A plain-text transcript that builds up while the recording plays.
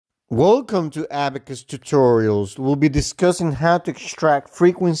Welcome to Abacus Tutorials. We'll be discussing how to extract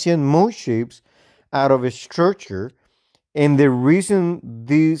frequency and mode shapes out of a structure. And the reason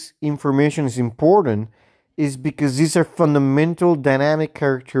this information is important is because these are fundamental dynamic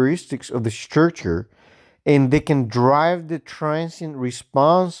characteristics of the structure and they can drive the transient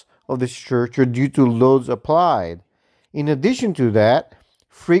response of the structure due to loads applied. In addition to that,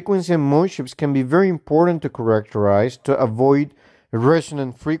 frequency and mode shapes can be very important to characterize to avoid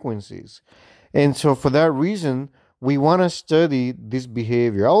resonant frequencies. And so for that reason, we want to study this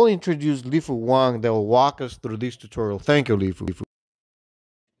behavior. I'll introduce Lifu Wang that will walk us through this tutorial. Thank you, Lifu.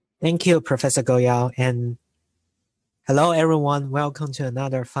 Thank you, Professor Goyao, and hello everyone. Welcome to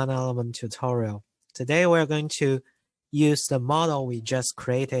another Fun Element tutorial. Today we're going to use the model we just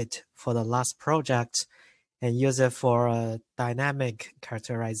created for the last project and use it for a dynamic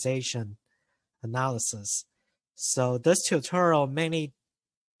characterization analysis. So this tutorial mainly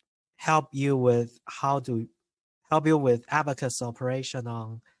help you with abacus operation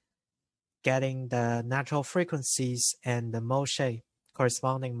on getting the natural frequencies and the mode shape,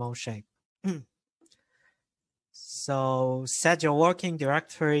 corresponding mode shape. So set your working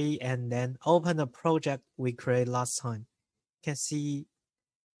directory and then open the project we created last time. You can see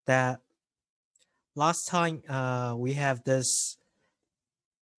that last time we have this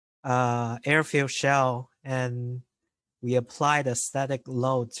airfield shell and we applied a static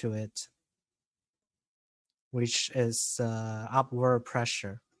load to it, which is upward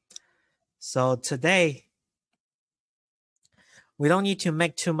pressure. So today, we don't need to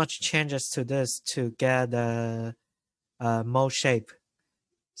make too much changes to this to get a mode shape.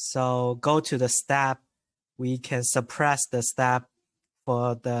 So go to the step. We can suppress the step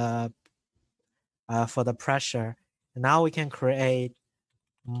for the pressure. And now we can create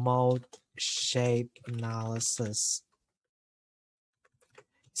mode shape analysis.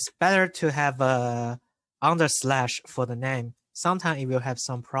 It's better to have a / for the name. Sometimes it will have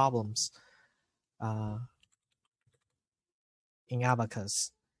some problems in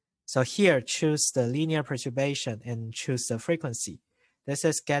Abacus. So here, choose the linear perturbation and choose the frequency. This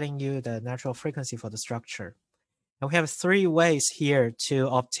is getting you the natural frequency for the structure. And we have 3 ways here to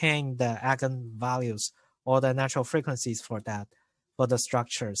obtain the eigenvalues or the natural frequencies for that, for the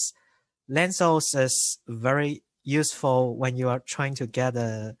structures. Lenzos is very useful when you are trying to get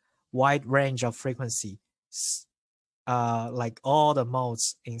a wide range of frequency, like all the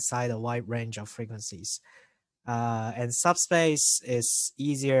modes inside a wide range of frequencies. And subspace is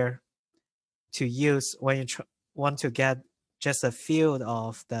easier to use when you want to get just a field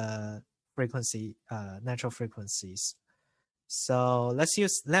of the frequency, natural frequencies. So let's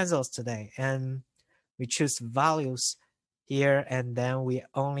use Lenzos today, and we choose values here, and then we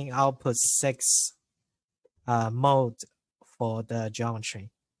only output 6 mode for the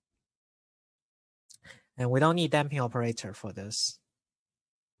geometry. And we don't need damping operator for this.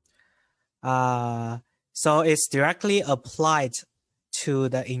 So it's directly applied to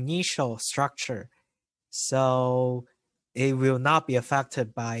the initial structure. So it will not be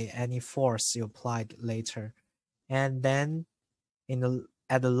affected by any force you applied later. And then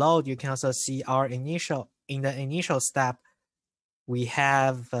at the load, you can also see in the initial step, we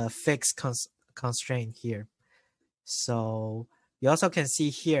have a fixed constraint here. So you also can see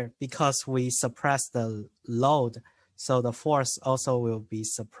here, because we suppress the load, so the force also will be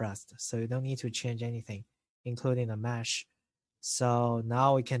suppressed. So you don't need to change anything, including the mesh. So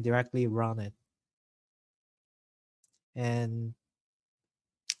now we can directly run it. And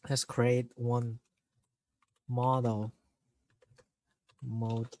let's create one model,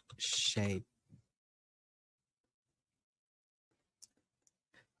 mode shape.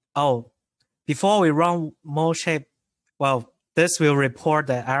 Oh, before we run mode shape, well, this will report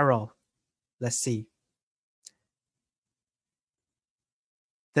the error. Let's see.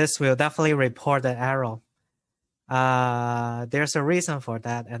 This will definitely report the error. There's a reason for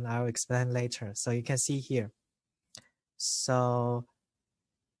that, and I'll explain later. So you can see here. So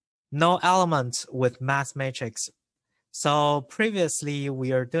no element with mass matrix. So previously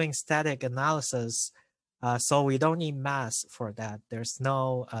we are doing static analysis, so we don't need mass for that. There's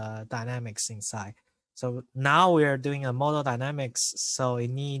no dynamics inside. So now we are doing a model dynamics, so you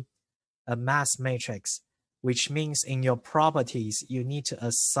need a mass matrix, which means in your properties, you need to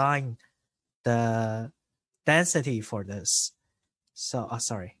assign the density for this. So,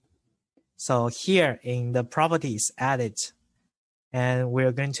 sorry. So here in the properties, add it, and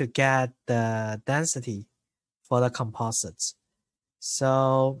we're going to get the density for the composites.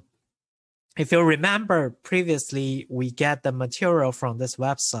 So if you remember previously, we get the material from this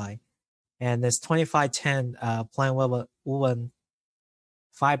website, and it's 2510 plain woven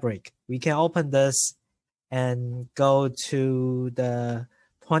fabric. We can open this and go to the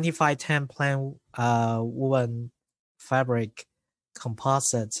 2510 plain woven fabric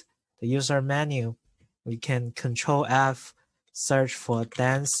composite, the user menu. We can Control F, search for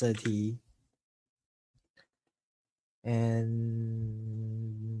density,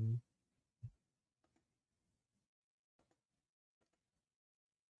 and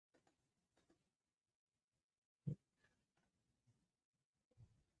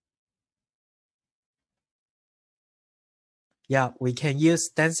yeah, we can use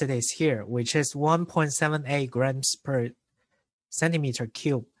densities here, which is 1.78 grams per centimeter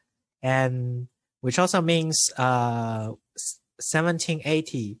cube, and which also means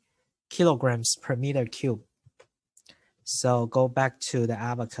 1780 kilograms per meter cube. So go back to the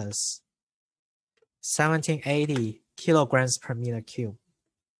abacus. 1780 kilograms per meter cube.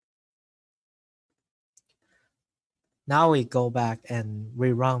 Now we go back and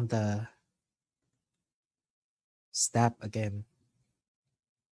rerun the step again.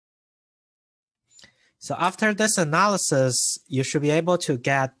 So after this analysis, you should be able to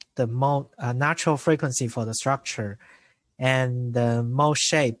get the natural frequency for the structure and the mode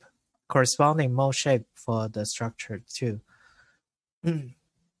shape, corresponding mode shape for the structure too. We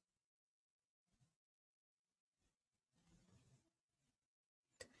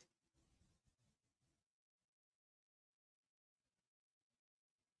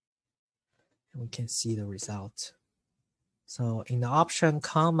can see the result. So in the option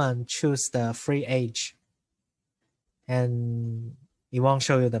common, choose the free edge, and it won't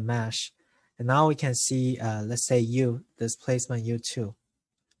show you the mesh. And now we can see, let's say displacement U2,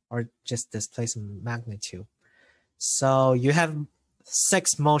 or just displacement magnitude. So you have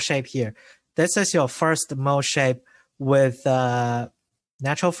 6 mode shape here. This is your first mode shape with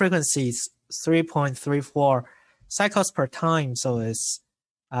natural frequencies 3.34 cycles per time. So it's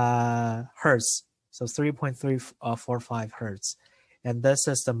hertz. So 3.345 hertz. And this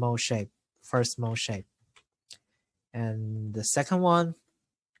is the mode shape, first mode shape. And the second one,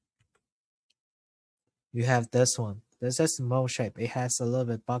 you have this one. This is the mode shape. It has a little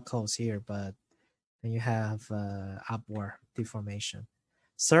bit buckles here, but then you have upward deformation.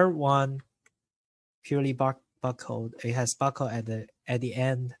 Third one, purely buckled. It has buckle at the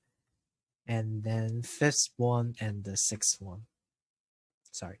end. And then fifth one and the sixth one.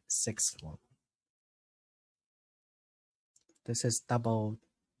 Sorry, sixth one. This is double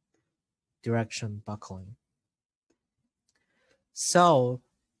direction buckling. So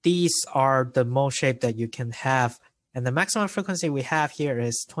these are the mode shape that you can have. And the maximum frequency we have here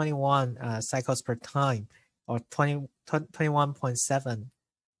is 21 cycles per time, or 21.7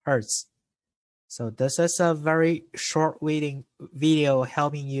 hertz. So this is a very short video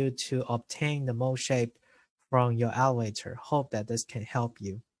helping you to obtain the mode shape from your elevator. Hope that this can help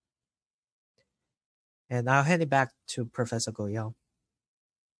you. And I'll hand it back to Professor Goyang.